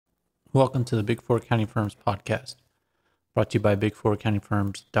Welcome to the Big Four Accounting Firms podcast, brought to you by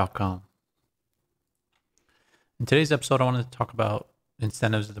big4accountingfirms.com. In today's episode, I wanted to talk about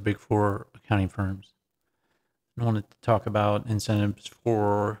incentives at the Big Four accounting firms. I wanted to talk about incentives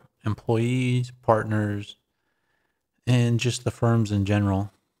for employees, partners, and just the firms in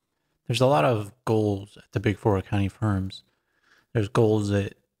general. There's a lot of goals at the Big Four accounting firms. There's goals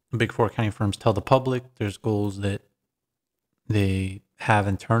that Big Four accounting firms tell the public. There's goals that they have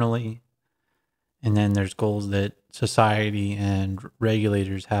internally. And then there's goals that society and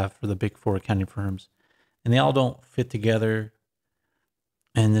regulators have for the Big Four accounting firms. And they all don't fit together.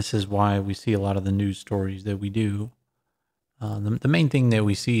 And this is why we see a lot of the news stories that we do. The main thing that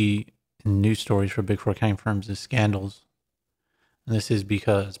we see in news stories for Big Four accounting firms is scandals. And this is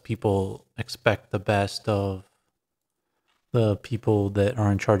because people expect the best of the people that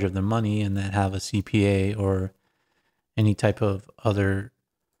are in charge of their money and that have a CPA or any type of other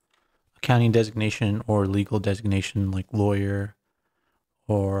accounting designation or legal designation like lawyer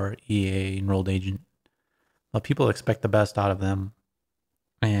or EA, enrolled agent. But people expect the best out of them.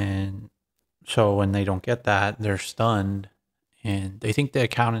 And so when they don't get that, they're stunned and they think the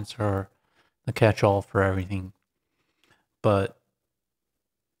accountants are the catch-all for everything. But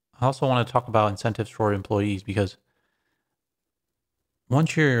I also want to talk about incentives for employees because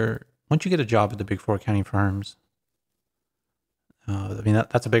once you get a job at the Big Four accounting firms,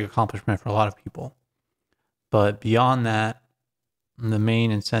 that's a big accomplishment for a lot of people. But beyond that, the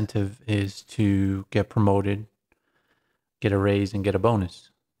main incentive is to get promoted, get a raise, and get a bonus.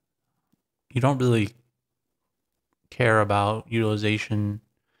 You don't really care about utilization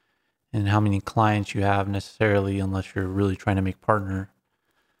and how many clients you have necessarily unless you're really trying to make partner,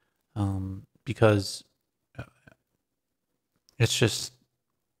 because it's just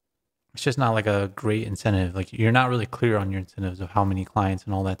not like a great incentive. Like you're not really clear on your incentives of how many clients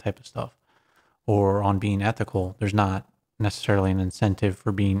and all that type of stuff, or on being ethical. There's not necessarily an incentive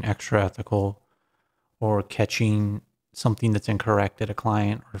for being extra ethical or catching something that's incorrect at a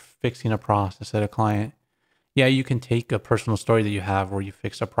client or fixing a process at a client. Yeah, you can take a personal story that you have where you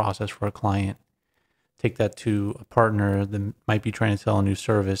fix a process for a client, take that to a partner that might be trying to sell a new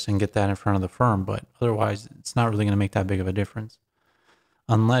service and get that in front of the firm. But otherwise, it's not really going to make that big of a difference.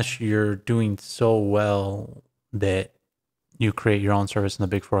 Unless you're doing so well that you create your own service in the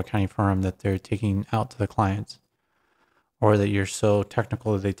Big Four accounting firm that they're taking out to the clients, or that you're so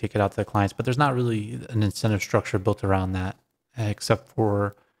technical that they take it out to the clients. But there's not really an incentive structure built around that, except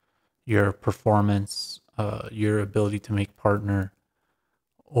for your performance, your ability to make partner,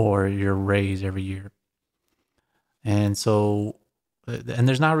 or your raise every year. And so, and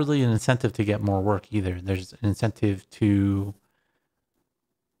there's not really an incentive to get more work either. There's an incentive to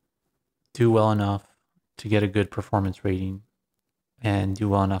do well enough to get a good performance rating and do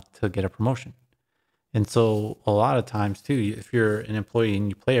well enough to get a promotion. And so a lot of times too, if you're an employee and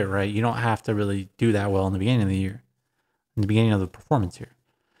you play it right, you don't have to really do that well in the beginning of the year, in the beginning of the performance year.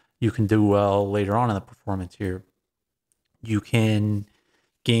 You can do well later on in the performance year. You can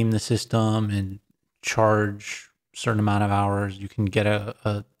game the system and charge a certain amount of hours. You can get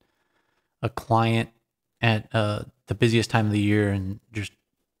a client at the busiest time of the year and just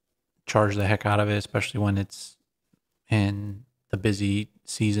charge the heck out of it, especially when it's in the busy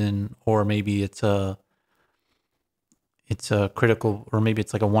season, or maybe it's a critical, or maybe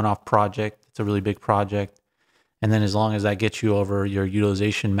it's like a one-off project. It's a really big project. And then as long as that gets you over your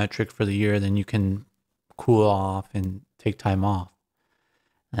utilization metric for the year, then you can cool off and take time off.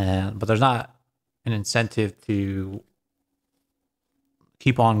 But there's not an incentive to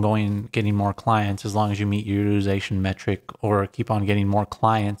keep on going, getting more clients as long as you meet your utilization metric, or keep on getting more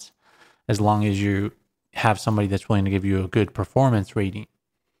clients as long as you have somebody that's willing to give you a good performance rating.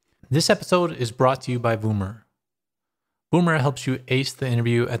 This episode is brought to you by Boomer. Boomer helps you ace the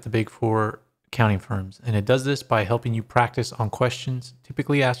interview at the Big Four accounting firms, and it does this by helping you practice on questions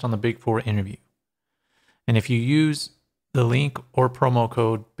typically asked on the Big Four interview. And if you use the link or promo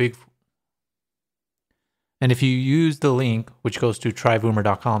code which goes to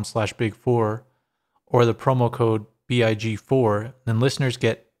tryboomer.com/big4, or the promo code BIG4, then listeners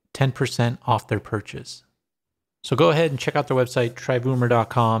get 10% off their purchase. So go ahead and check out their website,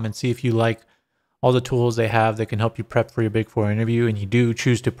 tryboomer.com, and see if you like all the tools they have that can help you prep for your Big Four interview, and you do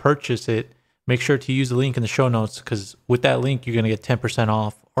choose to purchase it. Make sure to use the link in the show notes, because with that link, you're going to get 10%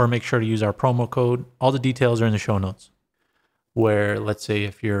 off, or make sure to use our promo code. All the details are in the show notes. Where, let's say,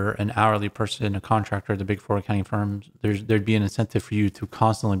 if you're an hourly person, a contractor at the Big Four accounting firms, there'd be an incentive for you to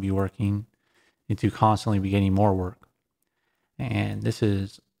constantly be working and to constantly be getting more work. And this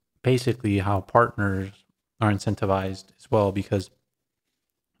is basically how partners are incentivized as well, because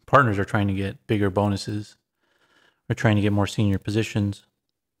partners are trying to get bigger bonuses, or trying to get more senior positions.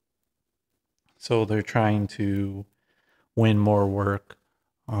 So they're trying to win more work,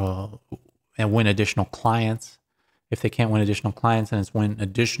 uh, and win additional clients. If they can't win additional clients, then it's win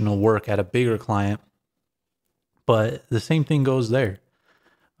additional work at a bigger client. But the same thing goes there.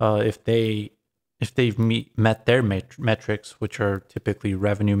 If they've met their metrics, which are typically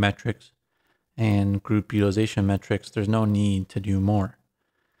revenue metrics and group utilization metrics, there's no need to do more.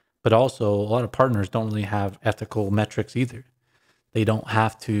 But also, a lot of partners don't really have ethical metrics either. They don't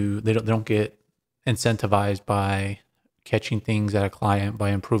have to. They don't get incentivized by catching things at a client, by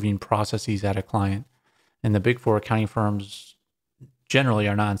improving processes at a client. And the big four accounting firms generally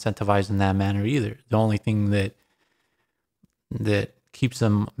are not incentivized in that manner either. The only thing that keeps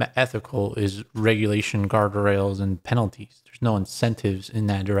them ethical is regulation, guardrails, and penalties. There's no incentives in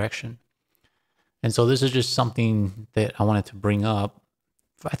that direction. And so this is just something that I wanted to bring up.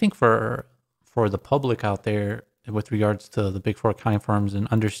 I think for the public out there with regards to the big four accounting firms and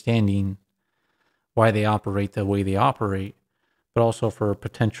understanding why they operate the way they operate, but also for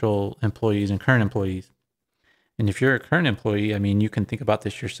potential employees and current employees. And if you're a current employee, I mean, you can think about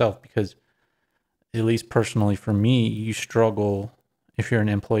this yourself, because at least personally for me, you struggle. If you're an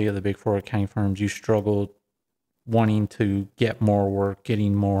employee of the big four accounting firms, you struggle wanting to get more work,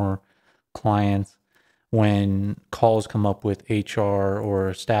 getting more clients. When calls come up with HR or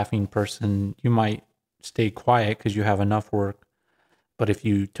a staffing person, you might stay quiet because you have enough work. But if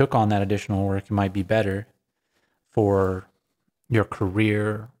you took on that additional work, it might be better for your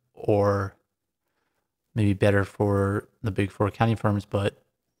career, or maybe better for the big four accounting firms. But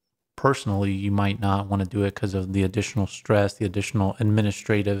personally, you might not want to do it because of the additional stress, the additional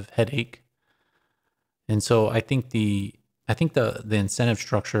administrative headache. And so I think the incentive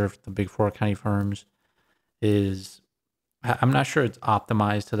structure for the big four accounting firms is, I'm not sure it's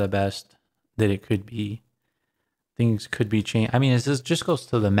optimized to the best that it could be. Things could be changed. I mean, this just goes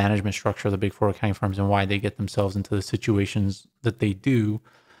to the management structure of the big four accounting firms and why they get themselves into the situations that they do,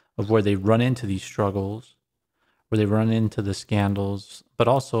 of where they run into these struggles, where they run into the scandals, but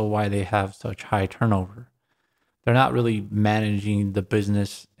also why they have such high turnover. They're not really managing the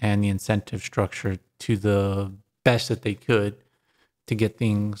business and the incentive structure to the best that they could to get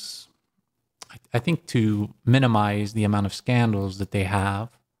things, I think, to minimize the amount of scandals that they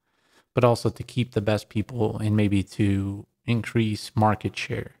have, but also to keep the best people and maybe to increase market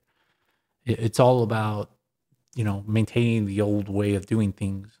share. It's all about, maintaining the old way of doing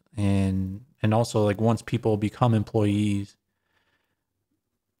things. And also, like, once people become employees,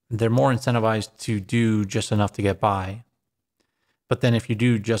 they're more incentivized to do just enough to get by. But then if you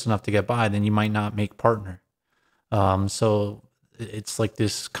do just enough to get by, then you might not make partner. So it's like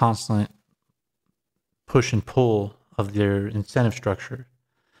this constant push and pull of their incentive structure.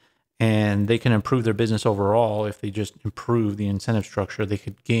 And they can improve their business overall if they just improve the incentive structure. They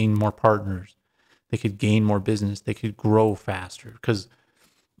could gain more partners. They could gain more business. They could grow faster. Because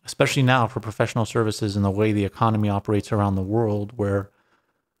especially now for professional services and the way the economy operates around the world, where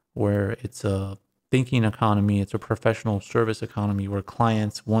it's a thinking economy, it's a professional service economy where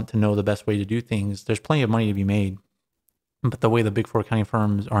clients want to know the best way to do things, there's plenty of money to be made. But the way the big four accounting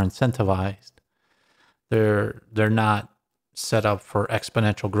firms are incentivized, they're not set up for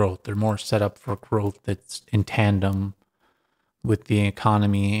exponential growth. They're more set up for growth that's in tandem with the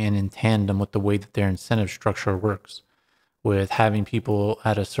economy and in tandem with the way that their incentive structure works, with having people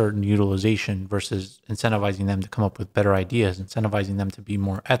at a certain utilization versus incentivizing them to come up with better ideas, incentivizing them to be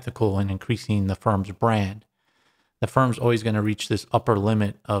more ethical and increasing the firm's brand. The firm's always going to reach this upper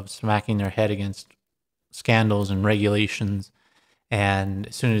limit of smacking their head against scandals and regulations. And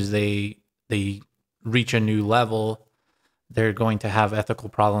as soon as they reach a new level, they're going to have ethical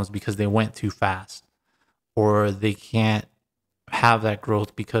problems because they went too fast, or they can't have that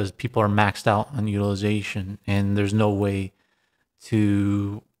growth because people are maxed out on utilization and there's no way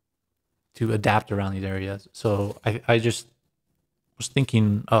to adapt around these areas. So I just was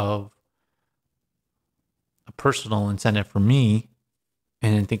thinking of a personal incentive for me,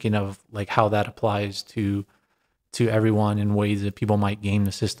 and then thinking of like how that applies to everyone in ways that people might game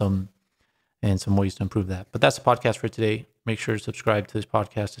the system and some ways to improve that. But that's the podcast for today. Make sure to subscribe to this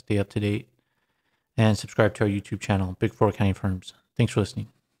podcast to stay up to date, and subscribe to our YouTube channel, Big Four Accounting Firms. Thanks for listening.